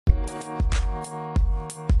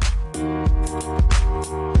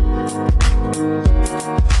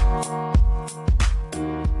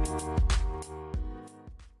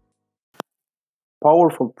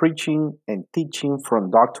Powerful preaching and teaching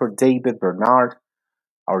from Dr. David Bernard,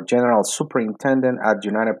 our General Superintendent at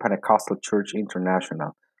United Pentecostal Church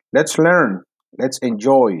International. Let's learn, let's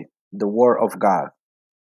enjoy the Word of God.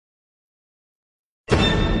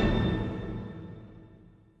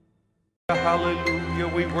 Hallelujah.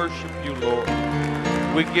 We worship you, Lord.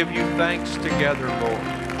 We give you thanks together, Lord.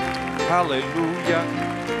 Hallelujah.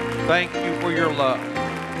 Thank you for your love.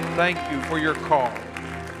 Thank you for your call.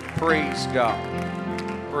 Praise God.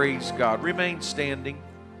 Praise God. Remain standing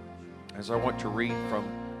as I want to read from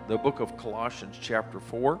the book of Colossians chapter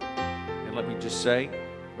 4. And let me just say,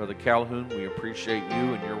 Brother Calhoun, we appreciate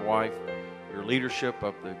you and your wife, your leadership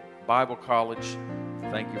of the Bible College.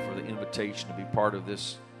 Thank you for the invitation to be part of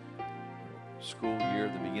this school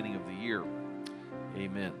year, the beginning of the year.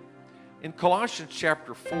 Amen. In Colossians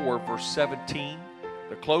chapter 4, verse 17,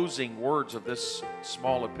 the closing words of this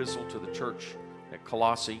small epistle to the church at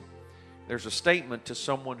Colossae, there's a statement to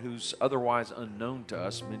someone who's otherwise unknown to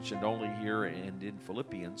us, mentioned only here and in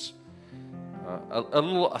Philippians. A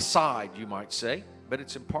little aside, you might say, but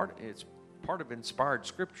it's part of inspired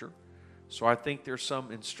scripture. So I think there's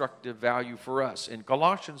some instructive value for us. In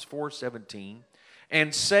Colossians 4:17,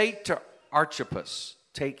 and say to Archippus,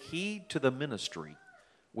 take heed to the ministry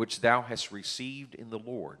which thou hast received in the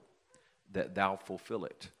Lord, that thou fulfill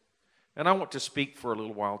it. And I want to speak for a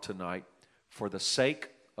little while tonight for the sake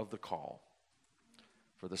of the call.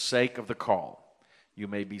 For the sake of the call. You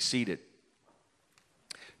may be seated.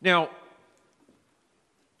 Now,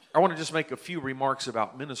 I want to just make a few remarks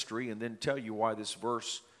about ministry and then tell you why this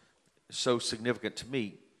verse is so significant to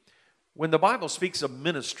me. When the Bible speaks of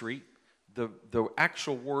ministry, the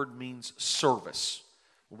actual word means service.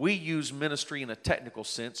 We use ministry in a technical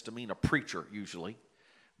sense to mean a preacher usually.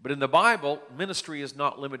 But in the Bible, ministry is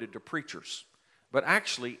not limited to preachers. But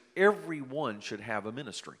actually, everyone should have a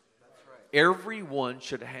ministry. That's right. Everyone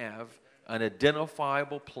should have an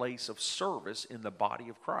identifiable place of service in the body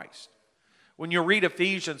of Christ. When you read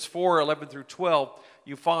Ephesians 4:11 through 12,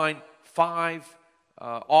 you find five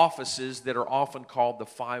offices that are often called the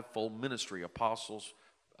fivefold ministry: apostles,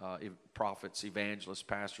 prophets, evangelists,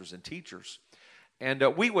 pastors, and teachers.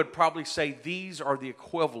 And we would probably say these are the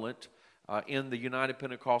equivalent in the United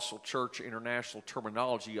Pentecostal Church International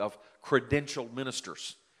terminology of credentialed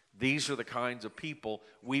ministers. These are the kinds of people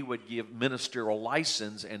we would give ministerial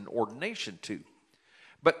license and ordination to.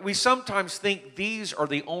 But we sometimes think these are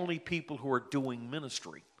the only people who are doing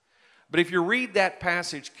ministry. But if you read that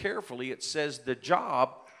passage carefully, it says the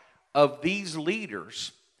job of these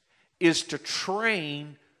leaders is to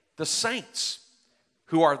train the saints,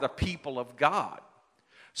 who are the people of God,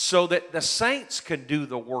 so that the saints can do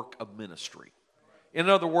the work of ministry. In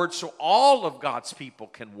other words, so all of God's people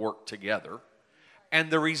can work together, and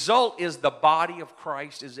the result is the body of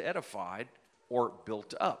Christ is edified or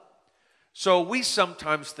built up. So we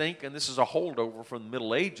sometimes think, and this is a holdover from the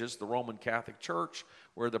Middle Ages, the Roman Catholic Church,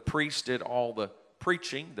 where the priests did all the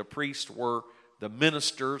preaching, the priests were the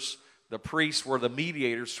ministers, the priests were the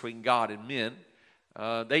mediators between God and men.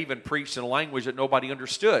 They even preached in a language that nobody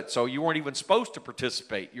understood. So you weren't even supposed to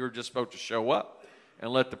participate. You were just supposed to show up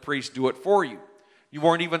and let the priest do it for you. You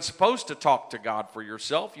weren't even supposed to talk to God for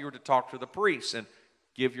yourself. You were to talk to the priest and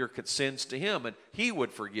give your sins to him, and he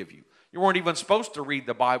would forgive you. You weren't even supposed to read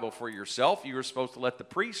the Bible for yourself. You were supposed to let the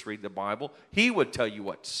priest read the Bible. He would tell you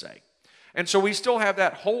what to say. And so we still have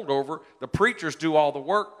that holdover. The preachers do all the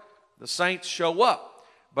work. The saints show up.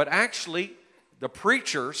 But actually, the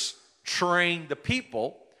preachers train the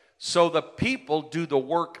people, so the people do the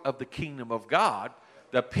work of the kingdom of God.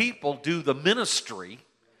 The people do the ministry.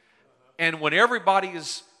 And when everybody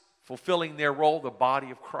is fulfilling their role, the body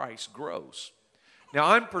of Christ grows. Now,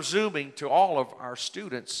 I'm presuming to all of our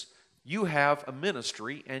students, you have a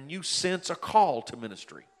ministry and you sense a call to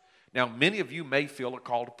ministry. Now, many of you may feel a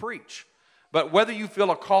call to preach. But whether you feel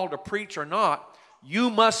a call to preach or not, you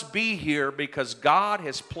must be here because God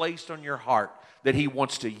has placed on your heart that he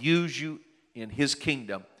wants to use you in his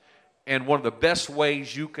kingdom. And one of the best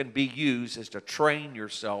ways you can be used is to train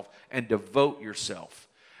yourself and devote yourself.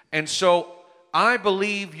 And so I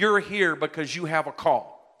believe you're here because you have a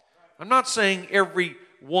call. I'm not saying every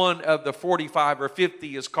one of the 45 or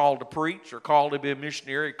 50 is called to preach or called to be a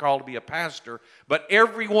missionary or called to be a pastor, but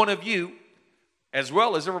every one of you, as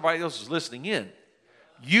well as everybody else is listening in,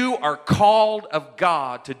 you are called of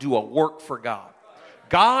God to do a work for God.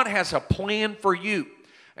 God has a plan for you.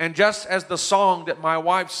 And just as the song that my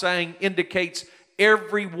wife sang indicates,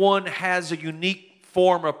 everyone has a unique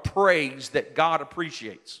form of praise that God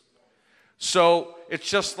appreciates. So it's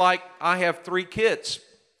just like I have 3 kids.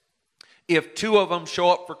 If 2 of them show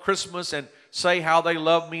up for Christmas and say how they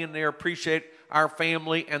love me and they appreciate our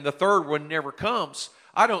family, and the 3rd one never comes,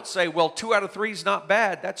 I don't say, well, 2 out of 3 is not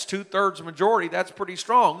bad. That's 2/3 majority. That's pretty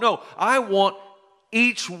strong. No, I want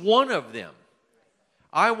each one of them.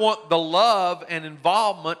 I want the love and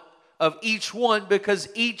involvement of each one, because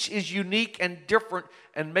each is unique and different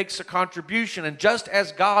and makes a contribution. And just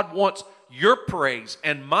as God wants your praise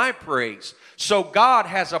and my praise, so God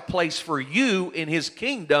has a place for you in His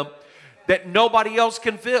kingdom that nobody else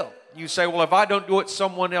can fill. You say, well, if I don't do it,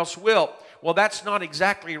 someone else will. Well, that's not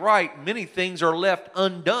exactly right. Many things are left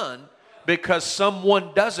undone because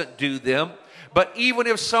someone doesn't do them. But even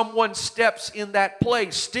if someone steps in that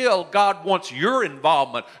place, still God wants your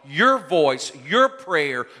involvement, your voice, your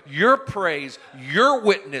prayer, your praise, your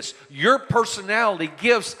witness, your personality,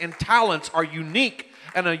 gifts, and talents are unique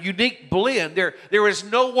and a unique blend. There is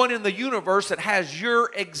no one in the universe that has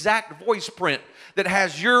your exact voice print, that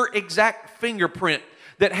has your exact fingerprint,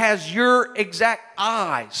 that has your exact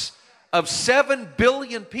eyes. Of 7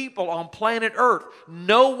 billion people on planet Earth,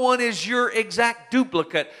 no one is your exact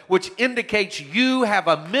duplicate, which indicates you have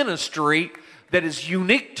a ministry that is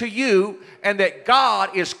unique to you and that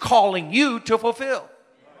God is calling you to fulfill.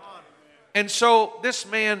 And so this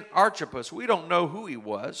man, Archippus, we don't know who he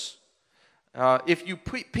was. If you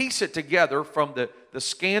piece it together from the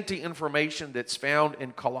scanty information that's found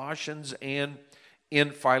in Colossians and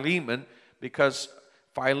in Philemon, because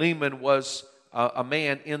Philemon was a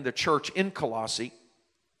man in the church in Colossae,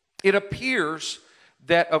 it appears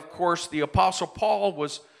that, of course, the Apostle Paul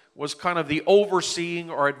was kind of the overseeing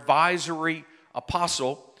or advisory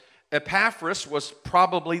apostle. Epaphras was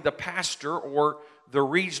probably the pastor or the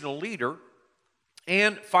regional leader.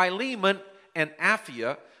 And Philemon and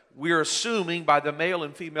Apphia, we're assuming by the male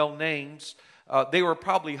and female names, they were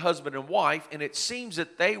probably husband and wife, and it seems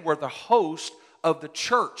that they were the host of the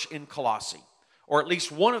church in Colossae, or at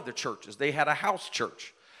least one of the churches. They had a house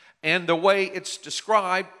church. And the way it's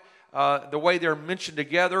described, the way they're mentioned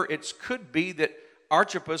together, it could be that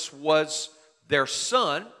Archippus was their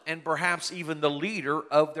son and perhaps even the leader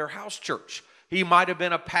of their house church. He might have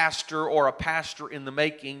been a pastor or a pastor in the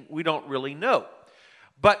making. We don't really know.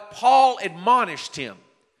 But Paul admonished him,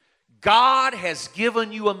 God has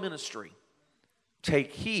given you a ministry.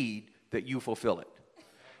 Take heed that you fulfill it.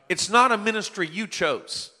 It's not a ministry you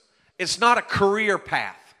chose. It's not a career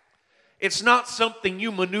path. It's not something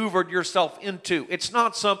you maneuvered yourself into. It's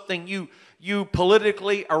not something you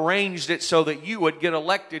politically arranged it so that you would get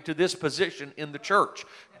elected to this position in the church.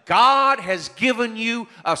 God has given you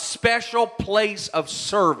a special place of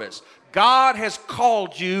service. God has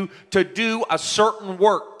called you to do a certain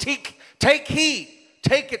work. Take heed,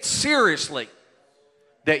 take it seriously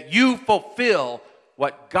that you fulfill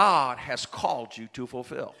what God has called you to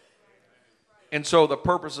fulfill. And so the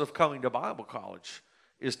purpose of coming to Bible college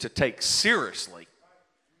is to take seriously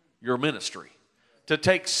your ministry, to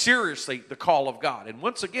take seriously the call of God. And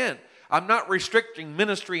once again, I'm not restricting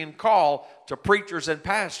ministry and call to preachers and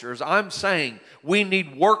pastors. I'm saying we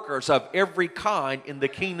need workers of every kind in the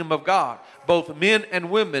kingdom of God, both men and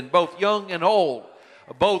women, both young and old,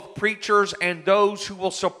 both preachers and those who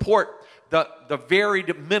will support the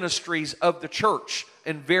varied ministries of the church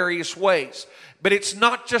in various ways. But it's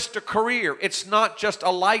not just a career. It's not just a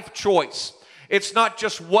life choice. It's not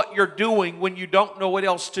just what you're doing when you don't know what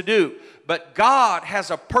else to do. But God has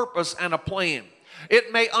a purpose and a plan.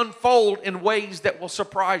 It may unfold in ways that will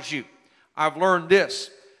surprise you. I've learned this.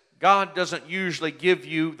 God doesn't usually give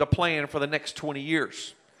you the plan for the next 20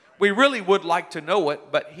 years. We really would like to know it,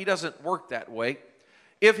 but He doesn't work that way.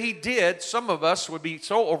 If He did, some of us would be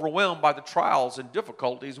so overwhelmed by the trials and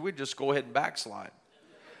difficulties, we'd just go ahead and backslide.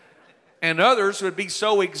 And others would be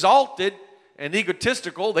so exalted and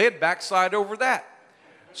egotistical, they'd backslide over that.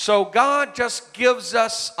 So God just gives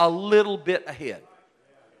us a little bit ahead.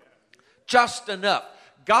 Just enough.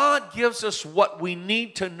 God gives us what we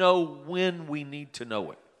need to know when we need to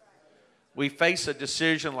know it. We face a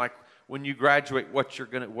decision like when you graduate, what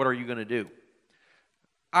are you going to do?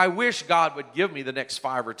 I wish God would give me the next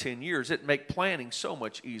 5 or 10 years. It'd make planning so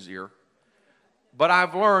much easier. But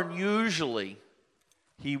I've learned usually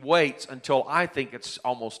He waits until I think it's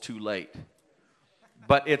almost too late.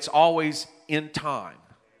 But it's always in time.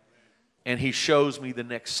 And He shows me the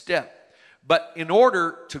next step. But in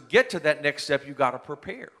order to get to that next step, you've got to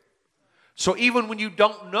prepare. So even when you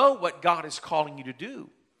don't know what God is calling you to do,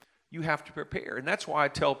 you have to prepare. And that's why I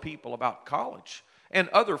tell people about college and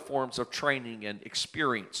other forms of training and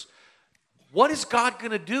experience. What is God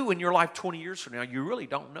going to do in your life 20 years from now? You really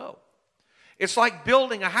don't know. It's like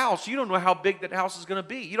building a house. You don't know how big that house is going to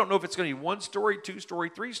be. You don't know if it's going to be 1 story, 2 story,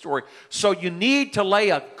 3 story. So you need to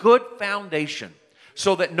lay a good foundation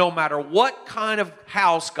so that no matter what kind of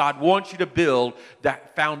house God wants you to build,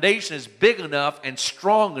 that foundation is big enough and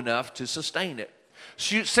strong enough to sustain it.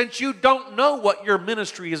 Since you don't know what your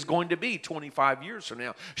ministry is going to be 25 years from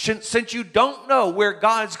now, since you don't know where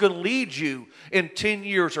God's going to lead you in 10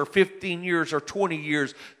 years or 15 years or 20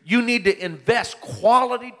 years, you need to invest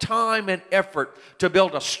quality time and effort to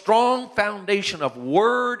build a strong foundation of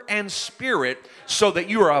Word and Spirit so that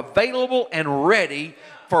you are available and ready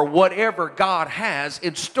for whatever God has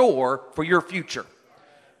in store for your future.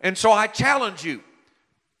 And so I challenge you,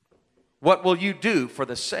 what will you do for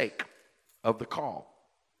the sake of the call?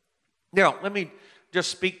 Now, let me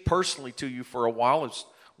just speak personally to you for a while as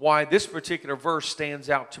why this particular verse stands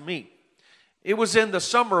out to me. It was in the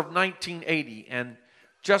summer of 1980, and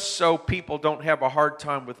just so people don't have a hard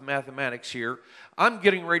time with mathematics here, I'm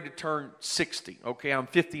getting ready to turn 60. Okay, I'm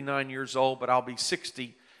 59 years old, but I'll be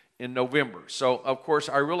 60 in November. So, of course,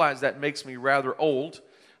 I realize that makes me rather old,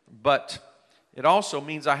 but it also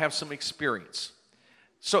means I have some experience.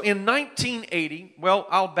 So in 1980, well,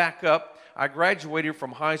 I'll back up. I graduated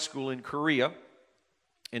from high school in Korea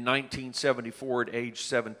in 1974 at age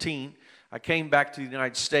 17. I came back to the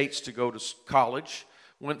United States to go to college,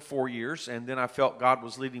 went 4 years, and then I felt God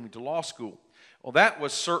was leading me to law school. Well, that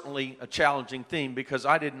was certainly a challenging thing because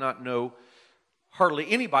I did not know hardly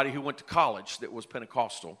anybody who went to college that was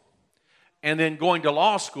Pentecostal. And then going to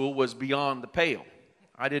law school was beyond the pale.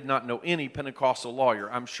 I did not know any Pentecostal lawyer.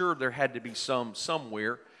 I'm sure there had to be some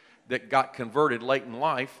somewhere that got converted late in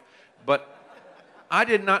life. But I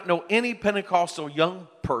did not know any Pentecostal young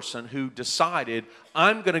person who decided,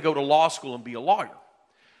 I'm going to go to law school and be a lawyer.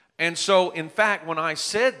 And so, in fact, when I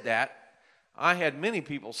said that, I had many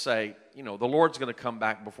people say, the Lord's going to come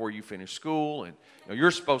back before you finish school, and you're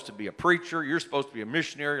supposed to be a preacher, you're supposed to be a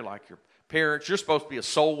missionary like your parents, you're supposed to be a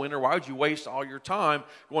soul winner. Why would you waste all your time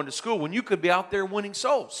going to school when you could be out there winning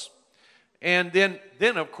souls? And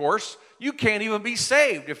then of course, you can't even be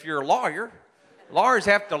saved if you're a lawyer. Lawyers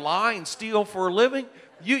have to lie and steal for a living.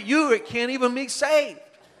 You can't even be saved.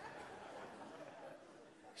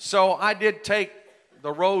 So I did take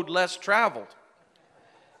the road less traveled.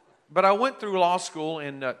 But I went through law school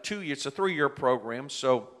in 2 years. It's a 3-year program.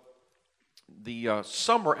 So the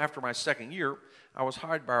summer after my second year, I was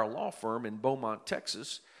hired by a law firm in Beaumont,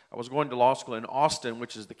 Texas. I was going to law school in Austin,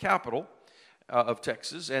 which is the capital of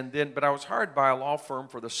Texas. But I was hired by a law firm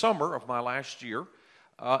for the summer of my last year.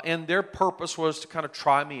 And their purpose was to kind of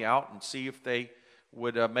try me out and see if they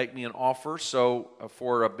would make me an offer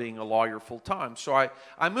for being a lawyer full-time. So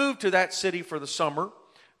I moved to that city for the summer,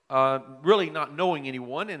 really not knowing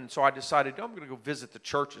anyone, and so I decided I'm going to go visit the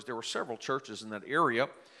churches. There were several churches in that area,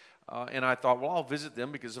 and I thought, well, I'll visit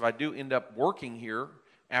them because if I do end up working here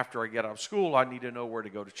after I get out of school, I need to know where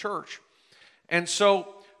to go to church. And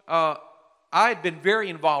so I had been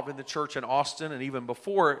very involved in the church in Austin, and even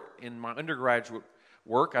before in my undergraduate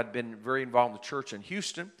work. I'd been very involved in the church in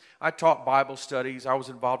Houston. I taught Bible studies. I was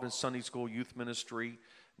involved in Sunday school, youth ministry,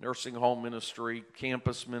 nursing home ministry,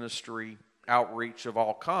 campus ministry, outreach of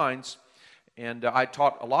all kinds. And I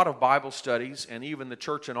taught a lot of Bible studies, and even the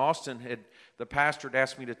church in Austin the pastor had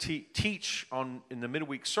asked me to teach in the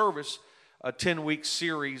midweek service a 10-week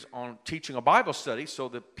series on teaching a Bible study so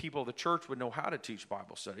that people of the church would know how to teach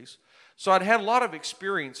Bible studies. So I'd had a lot of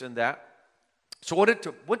experience in that. So I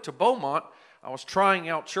went to Beaumont. I was trying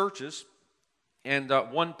out churches, and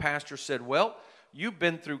one pastor said, well, you've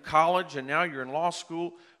been through college and now you're in law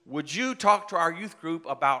school. Would you talk to our youth group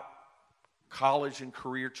about college and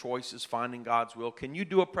career choices, finding God's will? Can you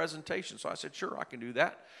do a presentation? So I said, sure, I can do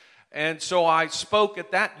that. And so I spoke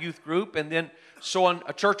at that youth group, and then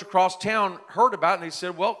a church across town heard about it, and they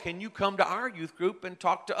said, well, can you come to our youth group and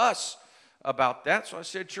talk to us about that? So I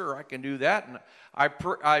said, sure, I can do that. And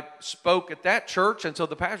I spoke at that church, and so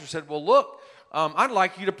the pastor said, well, look, I'd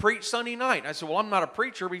like you to preach Sunday night. I said, well, I'm not a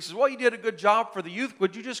preacher. But he says, well, you did a good job for the youth.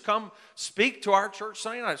 Would you just come speak to our church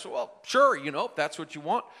Sunday night? I said, well, sure, if that's what you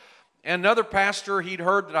want. And another pastor, he'd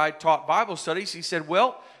heard that I taught Bible studies. He said,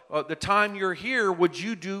 well, the time you're here, would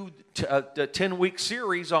you do the 10-week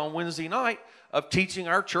series on Wednesday night of teaching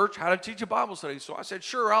our church how to teach a Bible study? So I said,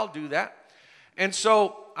 sure, I'll do that. And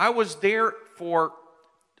so I was there for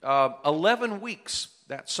 11 weeks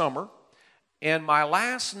that summer. And my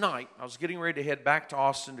last night, I was getting ready to head back to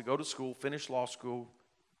Austin to go to school, finish law school,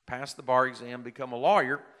 pass the bar exam, become a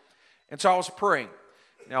lawyer. And so I was praying.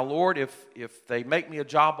 Now, Lord, if they make me a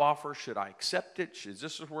job offer, should I accept it? Is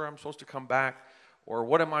this where I'm supposed to come back? Or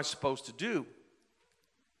what am I supposed to do?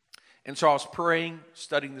 And so I was praying,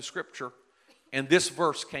 studying the scripture, And this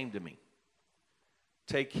verse came to me.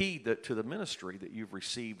 Take heed to the ministry that you've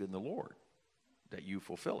received in the Lord, that you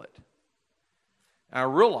fulfill it. And I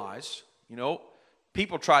realized,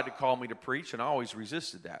 people tried to call me to preach, and I always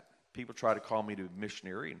resisted that. People tried to call me to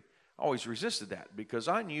missionary, and I always resisted that because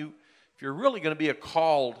I knew if you're really going to be a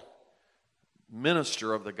called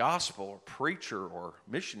minister of the gospel or preacher or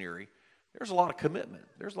missionary, there's a lot of commitment.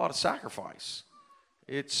 There's a lot of sacrifice.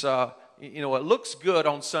 It's, it looks good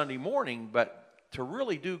on Sunday morning, but to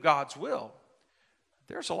really do God's will,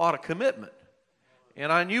 there's a lot of commitment.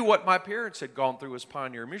 And I knew what my parents had gone through as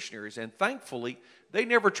pioneer missionaries, and thankfully, they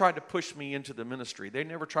never tried to push me into the ministry. They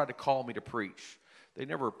never tried to call me to preach. They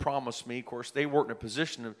never promised me. Of course, they weren't in a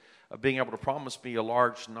position of being able to promise me a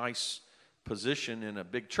large, nice position in a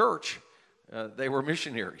big church. They were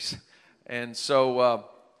missionaries. And so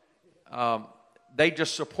they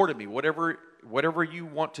just supported me. Whatever you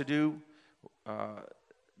want to do,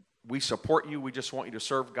 we support you. We just want you to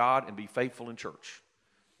serve God and be faithful in church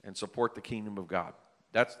and support the kingdom of God.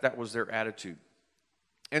 That was their attitude.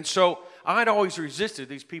 And so I'd always resisted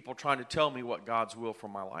these people trying to tell me what God's will for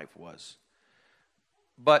my life was.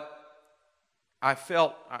 But I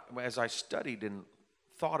felt, as I studied and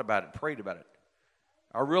thought about it, prayed about it,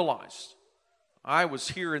 I realized I was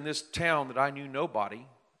here in this town that I knew nobody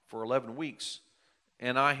for 11 weeks,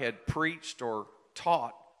 and I had preached or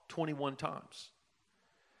taught 21 times.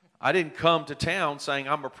 I didn't come to town saying,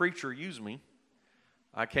 I'm a preacher, use me.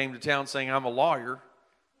 I came to town saying, I'm a lawyer,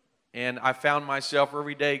 and I found myself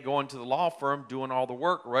every day going to the law firm, doing all the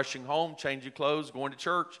work, rushing home, changing clothes, going to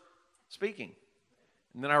church, speaking.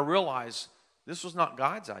 And then I realized this was not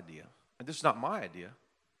God's idea, and this is not my idea.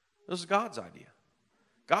 This is God's idea.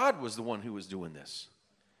 God was the one who was doing this.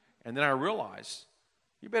 And then I realized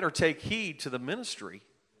you better take heed to the ministry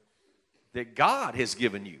that God has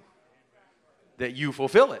given you, that you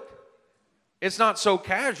fulfill it. It's not so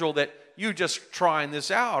casual that you just trying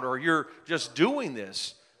this out or you're just doing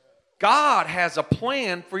this. God has a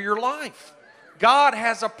plan for your life. God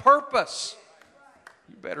has a purpose.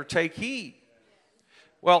 You better take heed.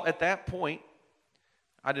 Well, at that point,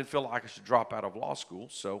 I didn't feel like I should drop out of law school,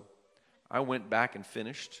 so I went back and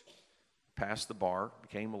finished, passed the bar,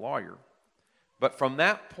 became a lawyer. But from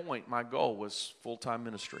that point, my goal was full-time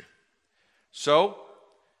ministry. So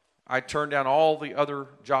I turned down all the other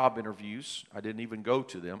job interviews. I didn't even go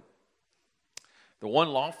to them. The one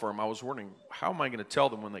law firm, I was wondering, how am I going to tell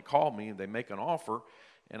them when they call me and they make an offer?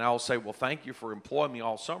 And I'll say, well, thank you for employing me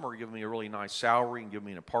all summer, giving me a really nice salary and giving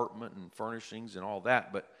me an apartment and furnishings and all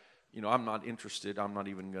that. But, I'm not interested. I'm not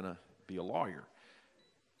even going to be a lawyer.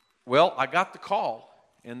 Well, I got the call,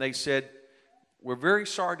 and they said, we're very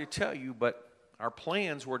sorry to tell you, but our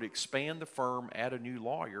plans were to expand the firm, add a new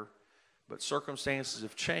lawyer, but circumstances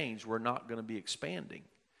have changed. We're not going to be expanding.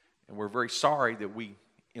 And we're very sorry that we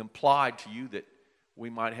implied to you that we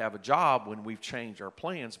might have a job when we've changed our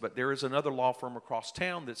plans, but there is another law firm across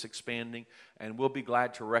town that's expanding, and we'll be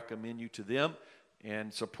glad to recommend you to them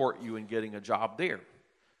and support you in getting a job there.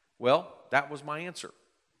 Well, that was my answer.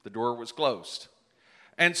 The door was closed.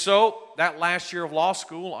 And so that last year of law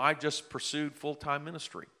school, I just pursued full-time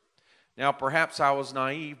ministry. Now, perhaps I was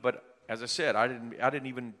naive, but as I said, I didn't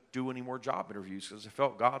even do any more job interviews because I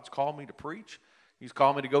felt God's called me to preach. He's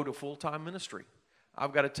called me to go to full-time ministry.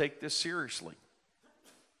 I've got to take this seriously.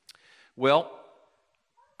 Well,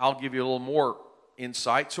 I'll give you a little more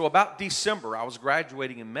insight. So about December, I was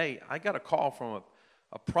graduating in May. I got a call from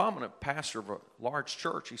a prominent pastor of a large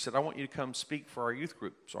church. He said, I want you to come speak for our youth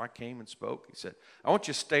group. So I came and spoke. He said, I want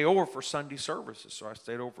you to stay over for Sunday services. So I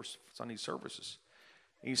stayed over for Sunday services.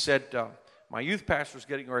 He said, my youth pastor is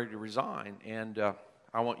getting ready to resign, and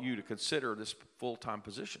I want you to consider this full-time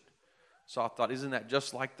position. So I thought, isn't that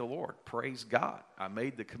just like the Lord? Praise God. I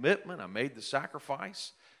made the commitment. I made the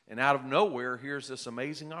sacrifice. And out of nowhere, here's this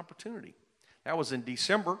amazing opportunity. That was in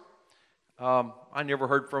December. I never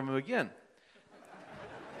heard from him again.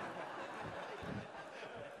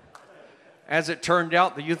 As it turned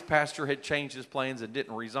out, the youth pastor had changed his plans and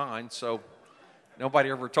didn't resign, so nobody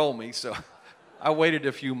ever told me. So I waited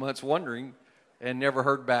a few months wondering and never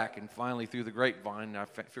heard back. And finally, through the grapevine, I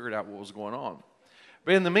figured out what was going on.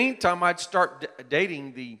 But in the meantime, I'd start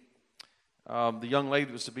dating the young lady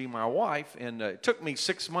that was to be my wife, and it took me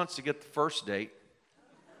 6 months to get the first date.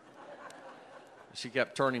 She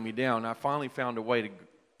kept turning me down. I finally found a way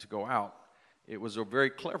to go out. It was a very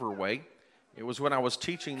clever way. It was when I was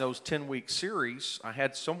teaching those 10-week series. I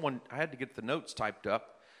had to get the notes typed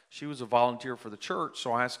up. She was a volunteer for the church,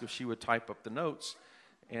 so I asked if she would type up the notes.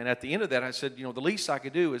 And at the end of that, I said, the least I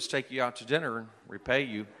could do is take you out to dinner and repay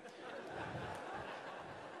you.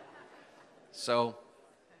 So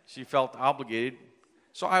She felt obligated.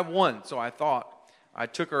 So I won. So I thought. I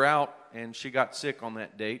took her out, and she got sick on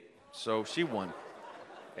that date, so she won.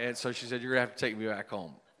 And so she said, "You're going to have to take me back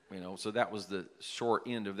home." So that was the short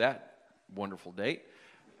end of that wonderful date.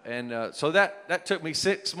 And so that took me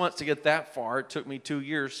 6 months to get that far. It took me 2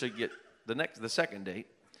 years to get the second date.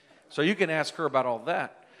 So you can ask her about all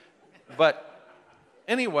that. But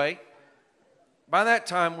anyway, by that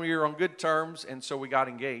time we were on good terms, and so we got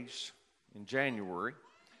engaged in January.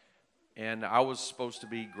 And I was supposed to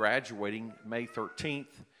be graduating May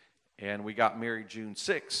 13th, and we got married June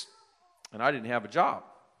 6th. And I didn't have a job.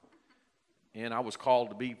 And I was called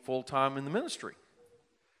to be full-time in the ministry.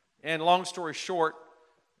 And long story short,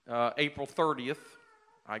 April 30th,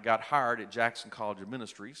 I got hired at Jackson College of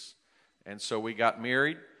Ministries. And so we got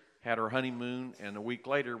married, had our honeymoon, and a week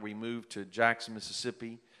later we moved to Jackson,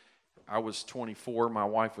 Mississippi. I was 24, my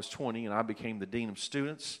wife was 20, and I became the dean of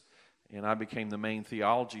students. And I became the main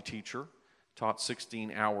theology teacher, taught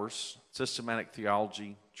 16 hours, systematic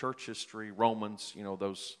theology, church history, Romans,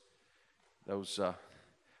 those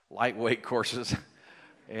lightweight courses.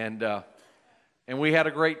 And we had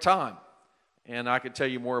a great time. And I could tell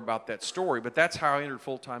you more about that story, but that's how I entered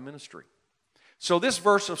full-time ministry. So this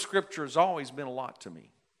verse of Scripture has always been a lot to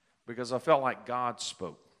me because I felt like God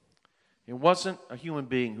spoke. It wasn't a human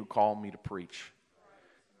being who called me to preach.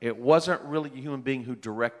 It wasn't really a human being who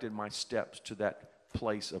directed my steps to that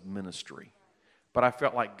place of ministry. But I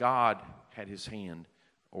felt like God had his hand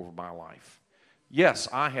over my life. Yes,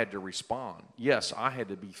 I had to respond. Yes, I had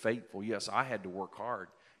to be faithful. Yes, I had to work hard.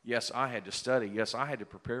 Yes, I had to study. Yes, I had to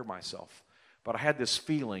prepare myself. But I had this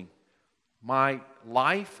feeling, my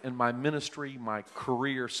life and my ministry, my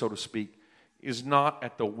career, so to speak, is not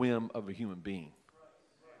at the whim of a human being.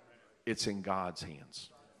 It's in God's hands.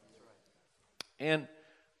 And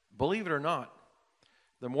believe it or not,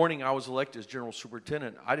 the morning I was elected as general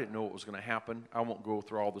superintendent, I didn't know what was going to happen. I won't go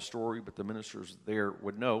through all the story, but the ministers there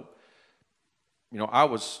would know. I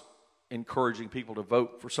was encouraging people to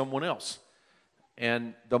vote for someone else.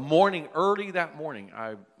 And early that morning,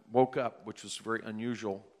 I woke up, which was very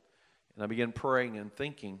unusual, and I began praying and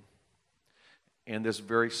thinking, and this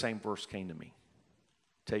very same verse came to me.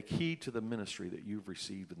 Take heed to the ministry that you've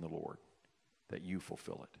received in the Lord, that you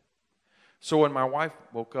fulfill it. So when my wife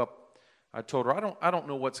woke up, I told her, I don't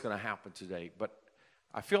know what's going to happen today, but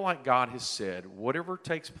I feel like God has said, whatever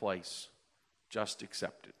takes place, just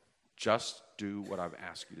accept it. Just do what I've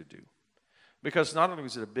asked you to do. Because not only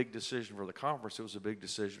was it a big decision for the conference, it was a big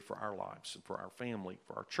decision for our lives and for our family,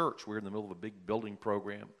 for our church. We were in the middle of a big building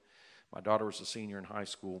program. My daughter was a senior in high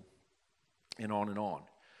school, and on and on.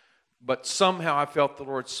 But somehow I felt the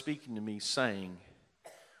Lord speaking to me saying,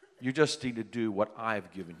 you just need to do what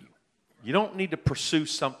I've given you. You don't need to pursue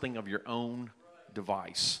something of your own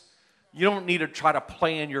device. You don't need to try to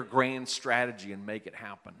plan your grand strategy and make it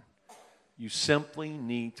happen. You simply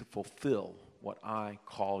need to fulfill what I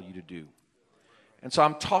call you to do. And so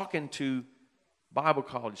I'm talking to Bible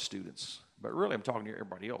college students, but really I'm talking to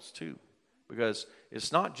everybody else too, because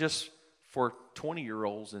it's not just for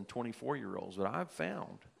 20-year-olds and 24-year-olds, but I've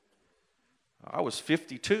found, I was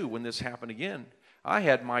 52 when this happened again. I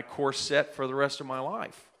had my course set for the rest of my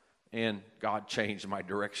life, and God changed my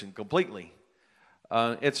direction completely.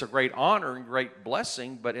 It's a great honor and great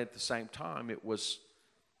blessing, but at the same time, it was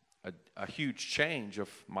a huge change of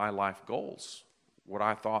my life goals, what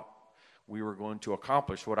I thought we were going to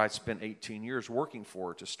accomplish, what I spent 18 years working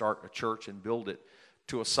for, to start a church and build it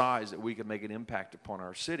to a size that we could make an impact upon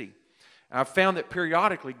our city. And I've found that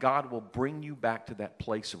periodically God will bring you back to that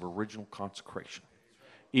place of original consecration.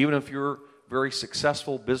 Even if you're a very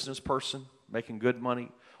successful business person, making good money,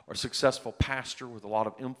 or a successful pastor with a lot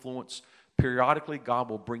of influence, periodically God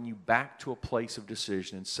will bring you back to a place of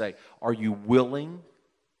decision and say, are you willing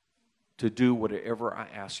to do whatever I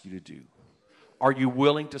ask you to do? Are you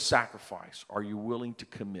willing to sacrifice? Are you willing to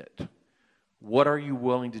commit? What are you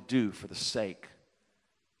willing to do for the sake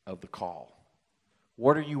of the call?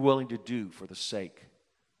 What are you willing to do for the sake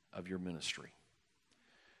of your ministry?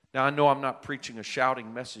 Now, I know I'm not preaching a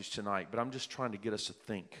shouting message tonight, but I'm just trying to get us to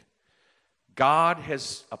think. God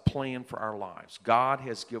has a plan for our lives. God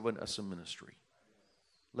has given us a ministry.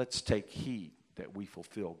 Let's take heed that we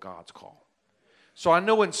fulfill God's call. So I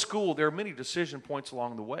know in school there are many decision points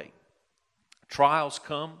along the way. Trials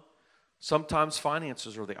come. Sometimes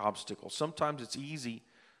finances are the obstacle. Sometimes it's easy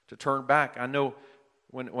to turn back. I know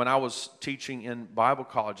when I was teaching in Bible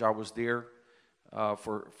college, I was there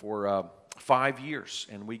for 5 years,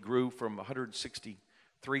 and we grew from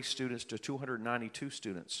 163 students to 292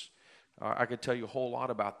 students. I could tell you a whole lot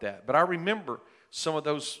about that. But I remember some of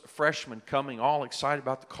those freshmen coming all excited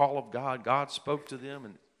about the call of God. God spoke to them,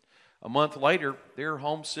 and A month later, they're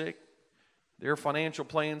homesick. Their financial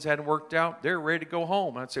plans hadn't worked out. They're ready to go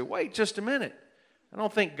home. I'd say, wait just a minute. I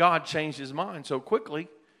don't think God changed his mind so quickly.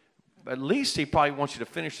 At least he probably wants you to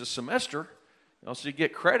finish the semester, so you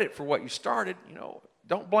get credit for what you started.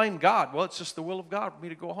 Don't blame God. Well, it's just the will of God for me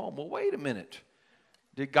to go home. Well, wait a minute.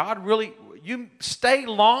 Did God really? You stay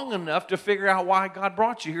long enough to figure out why God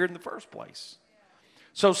brought you here in the first place.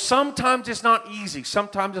 So sometimes it's not easy.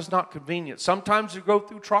 Sometimes it's not convenient. Sometimes you go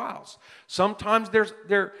through trials. Sometimes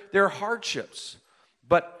there are hardships.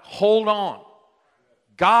 But hold on.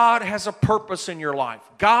 God has a purpose in your life.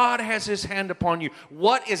 God has his hand upon you.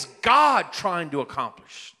 What is God trying to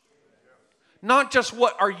accomplish? Not just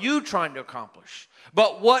what are you trying to accomplish,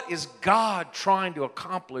 but what is God trying to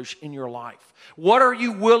accomplish in your life? What are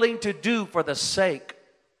you willing to do for the sake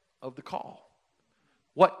of the call?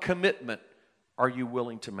 What commitment are you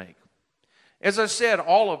willing to make? As I said,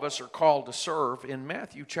 all of us are called to serve. In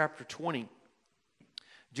Matthew chapter 20,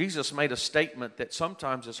 Jesus made a statement that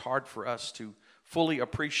sometimes is hard for us to fully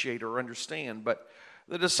appreciate or understand. But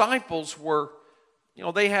the disciples were,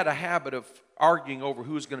 they had a habit of arguing over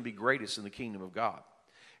who was going to be greatest in the kingdom of God.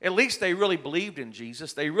 At least they really believed in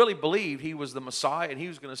Jesus. They really believed he was the Messiah and he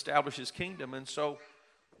was going to establish his kingdom.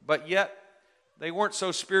 But yet, they weren't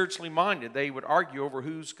so spiritually minded. They would argue over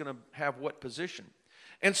who's going to have what position.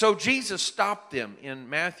 And so Jesus stopped them in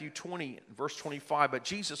Matthew 20, verse 25. But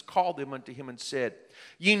Jesus called them unto him and said,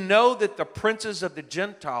 Ye know that the princes of the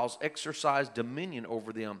Gentiles exercise dominion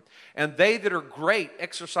over them, and they that are great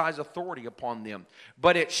exercise authority upon them.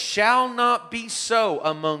 But it shall not be so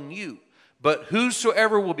among you. But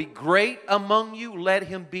whosoever will be great among you, let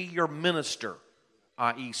him be your minister,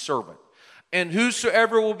 i.e. servant. And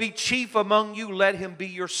whosoever will be chief among you, let him be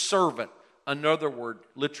your servant. Another word,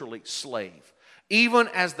 literally slave. Even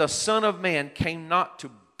as the Son of Man came not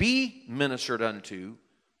to be ministered unto,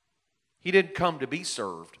 he didn't come to be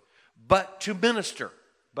served, but to minister,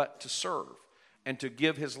 but to serve, and to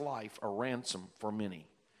give his life a ransom for many.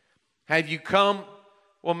 Have you come?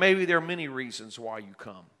 Well, maybe there are many reasons why you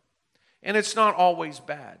come. And it's not always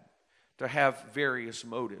bad to have various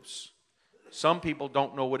motives. Some people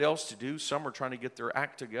don't know what else to do. Some are trying to get their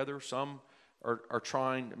act together. Some are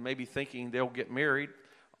trying, maybe thinking they'll get married.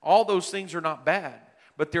 All those things are not bad.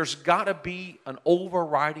 But there's got to be an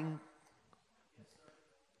overriding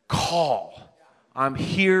call. I'm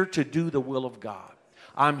here to do the will of God.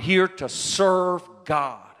 I'm here to serve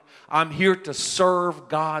God. I'm here to serve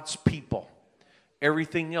God's people.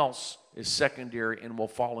 Everything else is secondary and will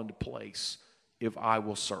fall into place if I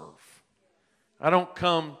will serve. I don't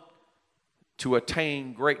come to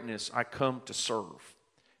attain greatness, I come to serve.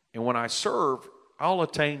 And when I serve, I'll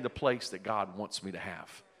attain the place that God wants me to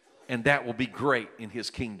have. And that will be great in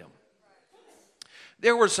his kingdom.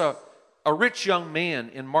 There was a rich young man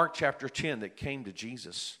in Mark chapter 10 that came to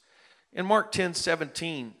Jesus. In Mark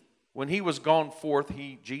 10:17, when he was gone forth,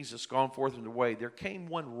 Jesus gone forth in the way, there came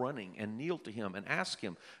one running and kneeled to him and asked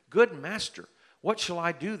him, Good master, what shall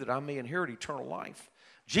I do that I may inherit eternal life?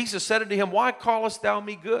 Jesus said unto him, Why callest thou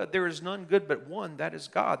me good? There is none good but one, that is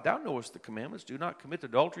God. Thou knowest the commandments. Do not commit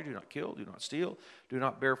adultery, do not kill, do not steal, do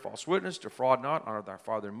not bear false witness, defraud not, honor thy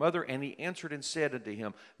father and mother. And he answered and said unto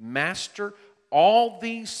him, Master, all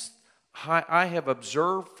these I have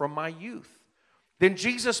observed from my youth. Then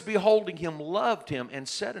Jesus, beholding him, loved him and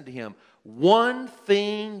said unto him, One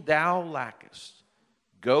thing thou lackest.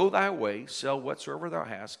 Go thy way, sell whatsoever thou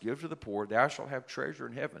hast, give to the poor, thou shalt have treasure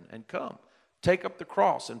in heaven, and come. Take up the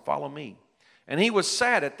cross and follow me. And he was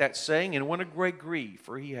sad at that saying and went a great grief,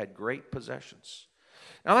 for he had great possessions.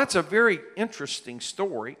 Now that's a very interesting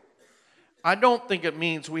story. I don't think it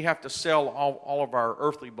means we have to sell all of our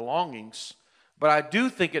earthly belongings, but I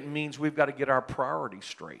do think it means we've got to get our priorities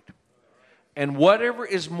straight. And whatever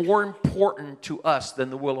is more important to us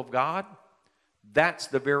than the will of God, that's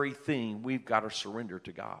the very thing we've got to surrender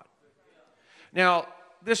to God. Now,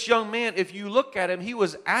 this young man, if you look at him, he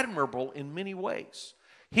was admirable in many ways.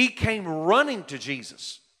 He came running to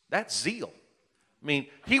Jesus. That's zeal. I mean,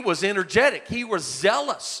 he was energetic. He was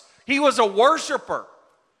zealous. He was a worshiper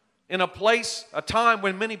in a time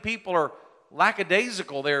when many people are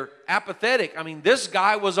lackadaisical. They're apathetic. I mean, this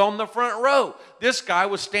guy was on the front row. This guy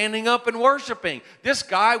was standing up and worshiping. This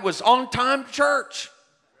guy was on time to church.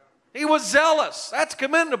 He was zealous. That's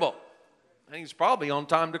commendable. And he's probably on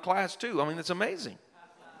time to class too. I mean, it's amazing.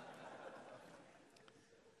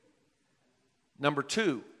 Number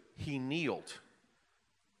two, he kneeled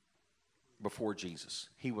before Jesus.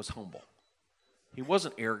 He was humble. He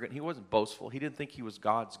wasn't arrogant. He wasn't boastful. He didn't think he was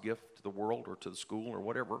God's gift to the world or to the school or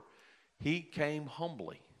whatever. He came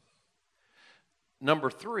humbly. Number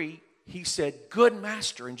three, he said, "Good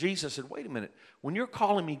master." And Jesus said, "Wait a minute. When you're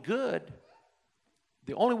calling me good,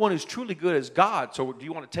 the only one who's truly good is God. So do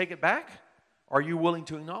you want to take it back? Or are you willing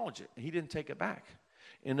to acknowledge it?" And he didn't take it back.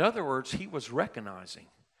 In other words, he was recognizing.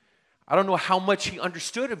 I don't know how much he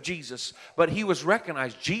understood of Jesus, but he was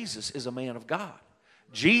recognized Jesus is a man of God.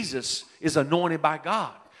 Jesus is anointed by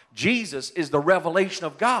God. Jesus is the revelation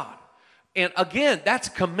of God. And again, that's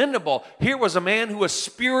commendable. Here was a man who was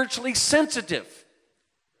spiritually sensitive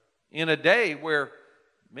in a day where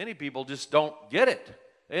many people just don't get it.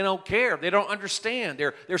 They don't care. They don't understand.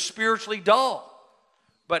 They're spiritually dull.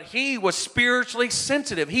 But he was spiritually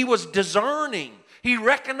sensitive. He was discerning. He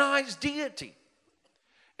recognized deity.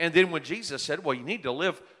 And then when Jesus said, well, you need to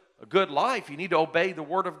live a good life, you need to obey the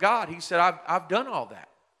word of God, he said, I've done all that.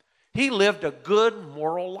 He lived a good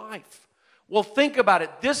moral life. Well, think about it.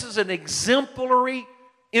 This is an exemplary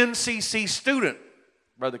NCC student,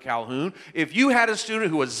 Brother Calhoun. If you had a student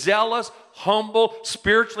who was zealous, humble,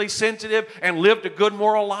 spiritually sensitive, and lived a good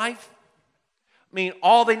moral life, I mean,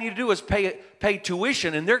 all they need to do is pay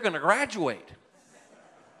tuition and they're going to graduate.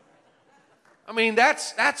 I mean,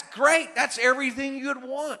 that's great. That's everything you'd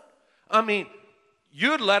want. I mean,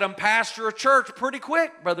 you'd let them pastor a church pretty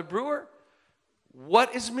quick, Brother Brewer.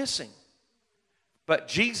 What is missing? But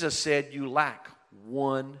Jesus said you lack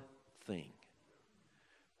one thing.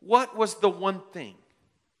 What was the one thing?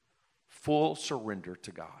 Full surrender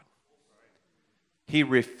to God. He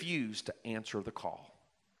refused to answer the call.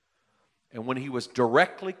 And when he was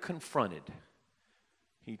directly confronted,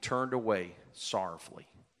 he turned away sorrowfully.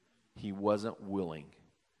 He wasn't willing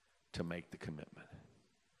to make the commitment.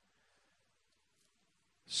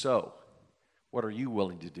 So, what are you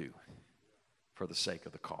willing to do for the sake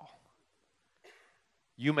of the call?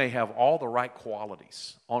 You may have all the right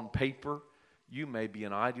qualities. On paper, you may be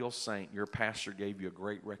an ideal saint. Your pastor gave you a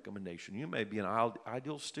great recommendation. You may be an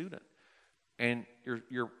ideal student. And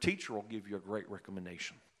your teacher will give you a great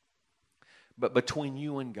recommendation. But between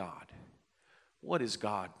you and God, what is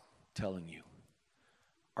God telling you?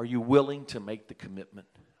 Are you willing to make the commitment?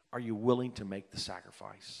 Are you willing to make the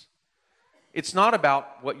sacrifice? It's not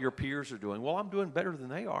about what your peers are doing. Well, I'm doing better than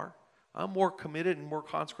they are. I'm more committed and more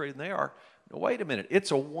consecrated than they are. No, wait a minute.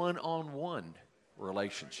 It's a one-on-one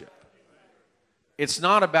relationship. It's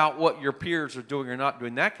not about what your peers are doing or not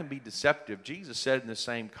doing. That can be deceptive. Jesus said in the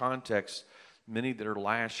same context, many that are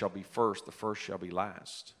last shall be first, the first shall be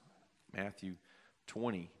last. Matthew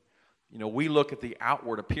 20. You know, we look at the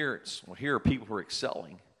outward appearance. Well, here are people who are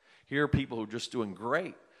excelling. Here are people who are just doing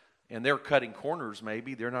great. And they're cutting corners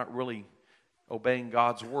maybe. They're not really obeying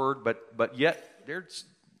God's word, but yet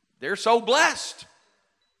they're so blessed.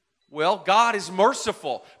 Well, God is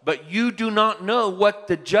merciful, but you do not know what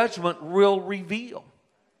the judgment will reveal.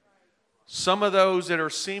 Some of those that are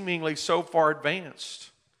seemingly so far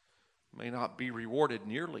advanced may not be rewarded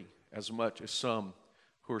nearly as much as some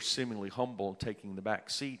who are seemingly humble and taking the back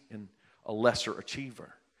seat and a lesser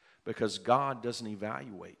achiever, because God doesn't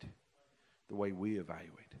evaluate the way we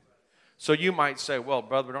evaluate. So you might say, well,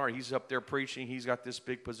 Brother Bernard, he's up there preaching, he's got this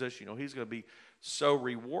big position, you know, he's going to be so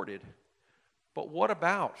rewarded. But what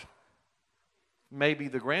about maybe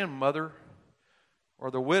the grandmother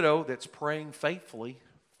or the widow that's praying faithfully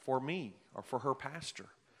for me or for her pastor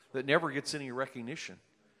that never gets any recognition?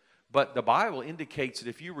 But the Bible indicates that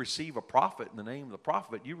if you receive a prophet in the name of the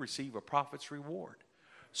prophet, you receive a prophet's reward.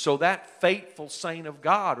 So that faithful saint of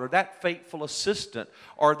God, or that faithful assistant,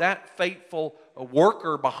 or that faithful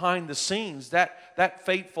worker behind the scenes, that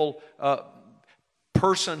faithful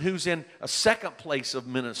person who's in a second place of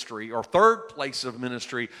ministry or third place of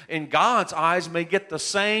ministry, in God's eyes may get the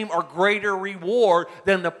same or greater reward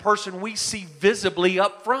than the person we see visibly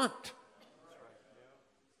up front.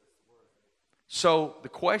 So the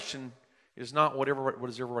question is not what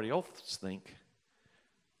does everybody else think.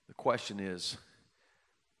 The question is,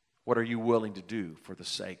 what are you willing to do for the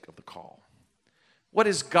sake of the call? What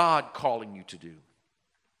is God calling you to do?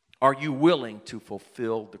 Are you willing to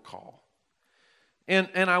fulfill the call? And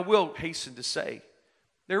I will hasten to say,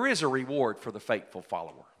 there is a reward for the faithful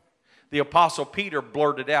follower. The Apostle Peter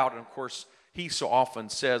blurted out, and of course, he so often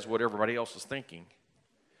says what everybody else is thinking.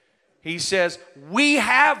 He says, we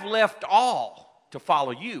have left all to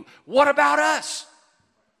follow you. What about us?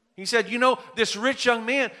 He said, you know, this rich young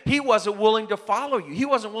man, he wasn't willing to follow you. He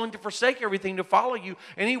wasn't willing to forsake everything to follow you,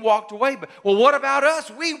 and he walked away. But, well, what about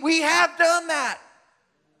us? We have done that.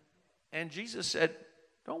 And Jesus said,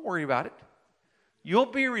 don't worry about it. You'll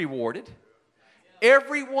be rewarded.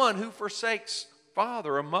 Everyone who forsakes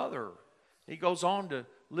father or mother, he goes on to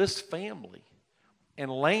list family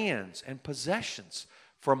and lands and possessions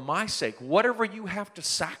for my sake. Whatever you have to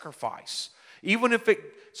sacrifice, even if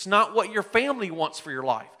it's not what your family wants for your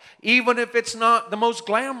life, even if it's not the most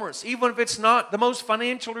glamorous, even if it's not the most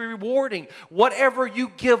financially rewarding, whatever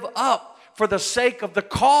you give up for the sake of the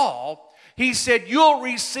call, he said, you'll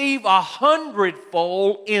receive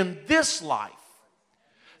 100-fold in this life.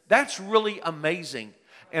 That's really amazing.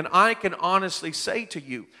 And I can honestly say to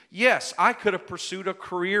you, yes, I could have pursued a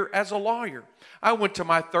career as a lawyer. I went to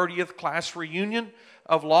my 30th class reunion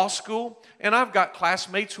of law school, and I've got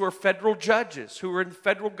classmates who are federal judges, who are in the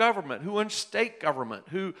federal government, who are in state government,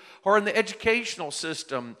 who are in the educational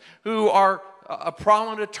system, who are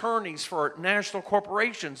prominent attorneys for national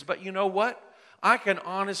corporations. But you know what? I can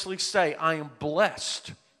honestly say I am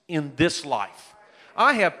blessed in this life.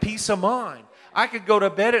 I have peace of mind. I could go to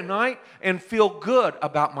bed at night and feel good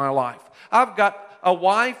about my life. I've got a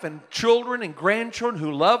wife and children and grandchildren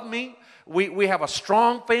who love me. We have a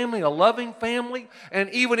strong family, a loving family. And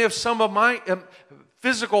even if some of my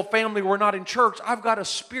physical family were not in church, I've got a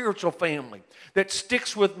spiritual family that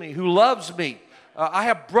sticks with me, who loves me. I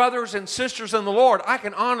have brothers and sisters in the Lord. I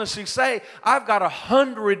can honestly say I've got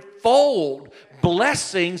 100-fold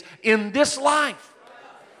blessings in this life.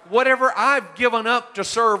 Whatever I've given up to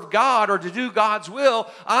serve God or to do God's will,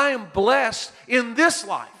 I am blessed in this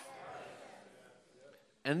life.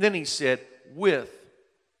 And then he said, with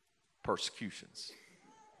persecutions.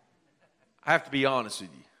 I have to be honest with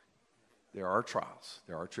you. There are trials.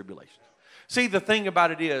 There are tribulations. See, the thing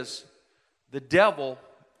about it is, the devil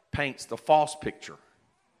paints the false picture.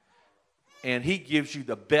 And he gives you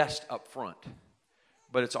the best up front.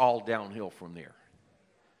 But it's all downhill from there.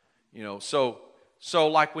 You know, so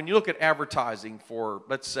like when you look at advertising for,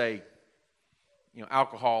 let's say, you know,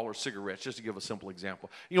 alcohol or cigarettes, just to give a simple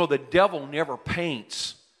example. You know, the devil never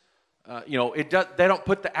paints, they don't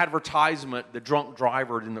put the advertisement, the drunk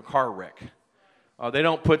driver in the car wreck. They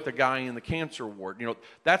don't put the guy in the cancer ward. You know,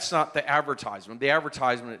 that's not the advertisement. The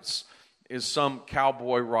advertisement is some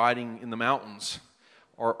cowboy riding in the mountains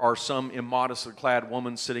or some immodestly clad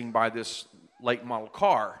woman sitting by this late model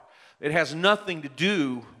car. It has nothing to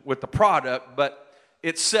do with the product, but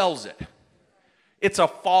it sells it. It's a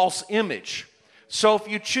false image. So if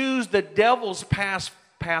you choose the devil's path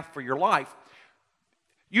for your life,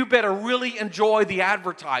 you better really enjoy the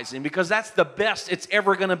advertising, because that's the best it's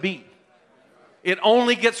ever going to be. It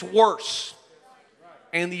only gets worse.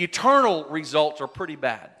 And the eternal results are pretty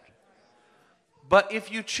bad. But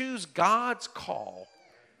if you choose God's call,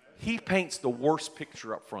 he paints the worst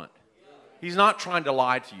picture up front. He's not trying to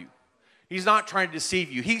lie to you. He's not trying to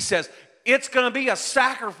deceive you. He says, it's going to be a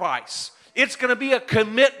sacrifice. It's going to be a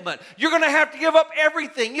commitment. You're going to have to give up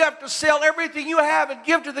everything. You have to sell everything you have and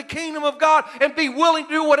give to the kingdom of God and be willing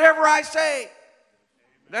to do whatever I say.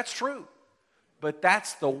 That's true. But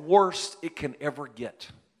that's the worst it can ever get.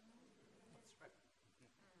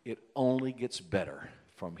 It only gets better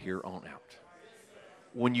from here on out.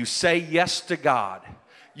 When you say yes to God,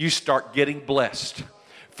 you start getting blessed.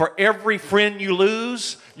 For every friend you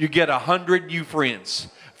lose, you get 100 new friends.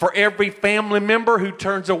 For every family member who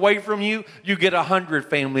turns away from you, you get 100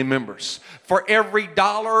 family members. For every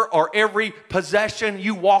dollar or every possession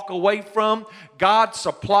you walk away from, God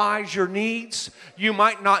supplies your needs. You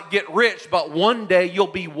might not get rich, but one day you'll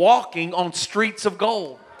be walking on streets of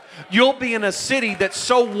gold. You'll be in a city that's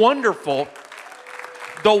so wonderful.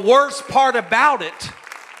 The worst part about it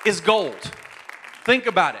is gold. Think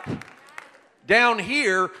about it. Down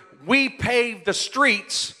here, we pave the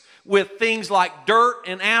streets with things like dirt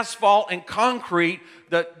and asphalt and concrete,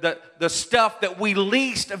 the stuff that we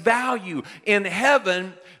least value. In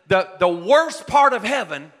heaven, the worst part of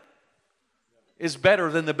heaven is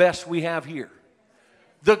better than the best we have here.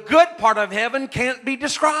 The good part of heaven can't be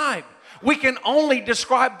described. We can only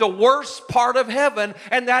describe the worst part of heaven,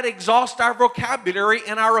 and that exhausts our vocabulary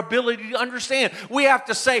and our ability to understand. We have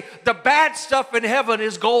to say the bad stuff in heaven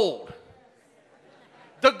is gold.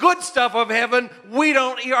 The good stuff of heaven, we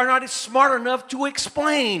are not smart enough to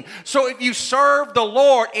explain. So if you serve the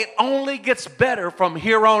Lord, it only gets better from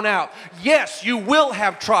here on out. Yes, you will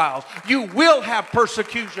have trials. You will have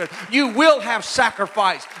persecution. You will have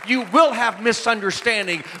sacrifice. You will have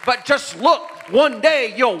misunderstanding. But just look. One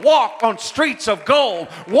day you'll walk on streets of gold.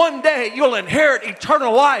 One day you'll inherit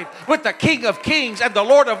eternal life with the King of Kings and the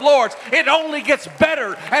Lord of Lords. It only gets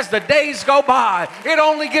better as the days go by. It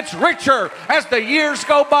only gets richer as the years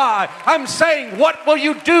go by. I'm saying, what will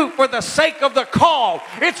you do for the sake of the call?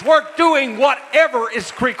 It's worth doing whatever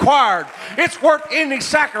is required. It's worth any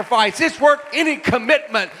sacrifice. It's worth any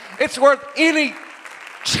commitment. It's worth any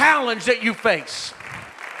challenge that you face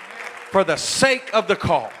for the sake of the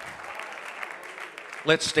call.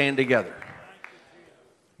 Let's stand together.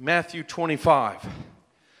 Matthew 25.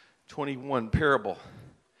 21 parable,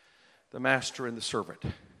 the master and the servant.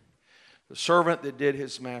 The servant that did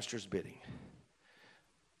his master's bidding.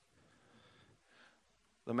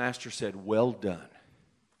 The master said, well done,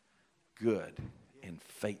 good and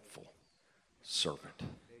faithful servant.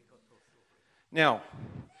 Now,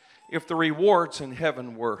 if the rewards in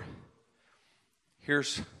heaven were,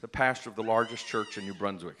 here's the pastor of the largest church in New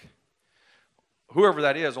Brunswick. Whoever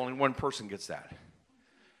that is, only one person gets that.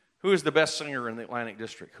 Who is the best singer in the Atlantic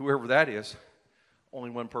District? Whoever that is,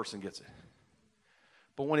 only one person gets it.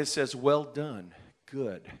 But when it says, well done,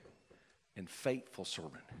 good and faithful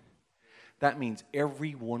servant, that means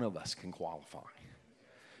every one of us can qualify.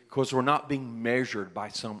 Because we're not being measured by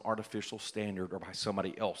some artificial standard or by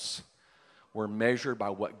somebody else. We're measured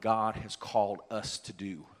by what God has called us to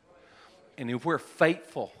do. And if we're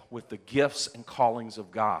faithful with the gifts and callings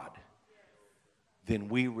of God, then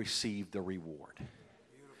we receive the reward.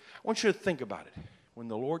 I want you to think about it. When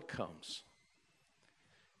the Lord comes,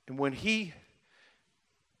 and when He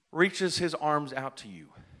reaches His arms out to you,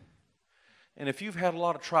 and if you've had a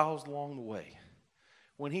lot of trials along the way,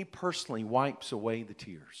 when He personally wipes away the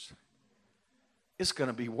tears, it's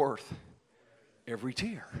going to be worth every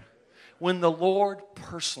tear. When the Lord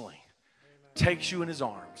personally takes you in His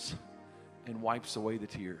arms and wipes away the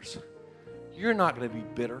tears, you're not going to be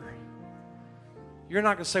bitter. You're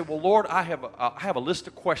not going to say, well, Lord, I have a list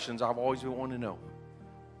of questions I've always been wanting to know.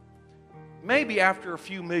 Maybe after a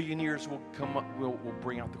few million years we'll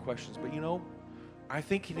bring out the questions. But you know, I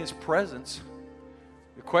think in His presence,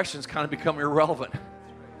 the questions kind of become irrelevant.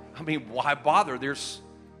 I mean, why bother? The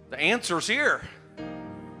answer's here.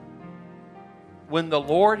 When the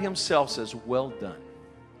Lord Himself says, well done,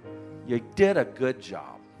 you did a good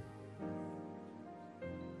job.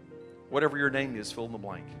 Whatever your name is, fill in the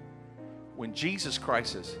blank. When Jesus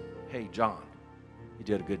Christ says, hey, John, you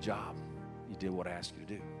did a good job. You did what I asked you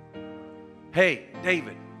to do. Hey,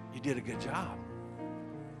 David, you did a good job.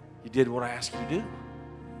 You did what I asked you to do. You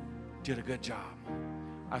did a good job.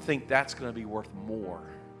 I think that's going to be worth more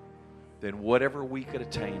than whatever we could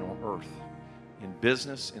attain on earth, in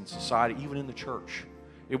business, in society, even in the church.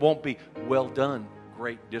 It won't be, well done,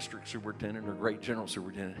 great district superintendent or great general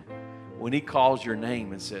superintendent. When He calls your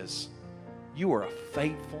name and says, you are a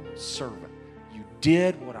faithful servant. You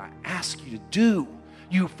did what I asked you to do.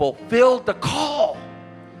 You fulfilled the call.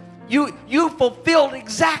 You fulfilled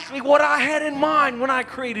exactly what I had in mind when I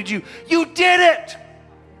created you. You did it.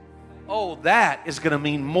 Oh, that is going to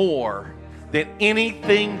mean more than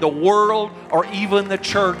anything the world or even the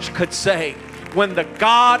church could say. When the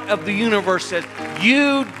God of the universe says,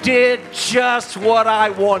 you did just what I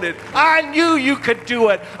wanted. I knew you could do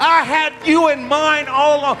it. I had you in mind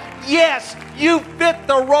all along. Yes, you fit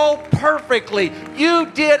the role perfectly. You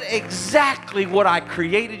did exactly what I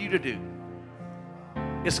created you to do.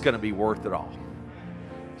 It's going to be worth it all.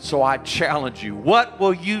 So I challenge you, what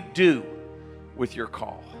will you do with your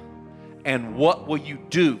call? And what will you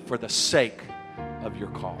do for the sake of your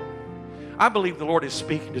call? I believe the Lord is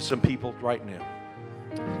speaking to some people right now.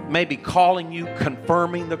 Maybe calling you,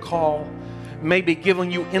 confirming the call, maybe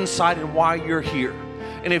giving you insight in why you're here.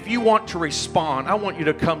 And if you want to respond, I want you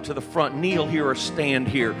to come to the front, kneel here or stand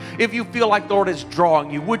here. If you feel like the Lord is drawing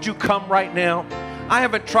you, would you come right now? I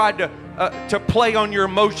haven't tried to play on your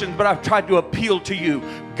emotions, but I've tried to appeal to you.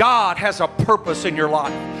 God has a purpose in your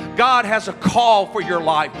life. God has a call for your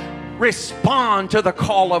life. Respond to the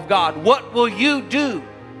call of God. What will you do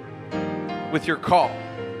with your call?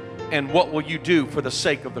 And what will you do for the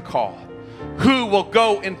sake of the call? Who will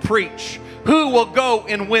go and preach? Who will go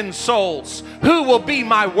and win souls? Who will be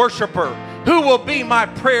my worshiper? Who will be my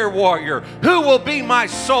prayer warrior? Who will be my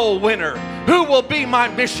soul winner? Who will be my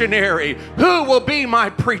missionary? Who will be my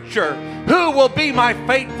preacher? Who will be my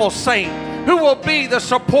faithful saint? Who will be the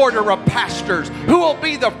supporter of pastors? Who will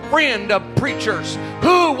be the friend of preachers?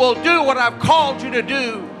 Who will do what I've called you to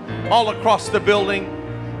do all across the building?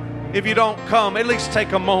 If you don't come, at least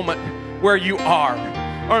take a moment where you are.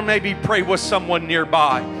 Or maybe pray with someone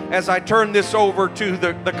nearby. As I turn this over to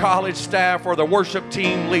the college staff or the worship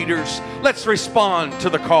team leaders, let's respond to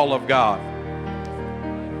the call of God.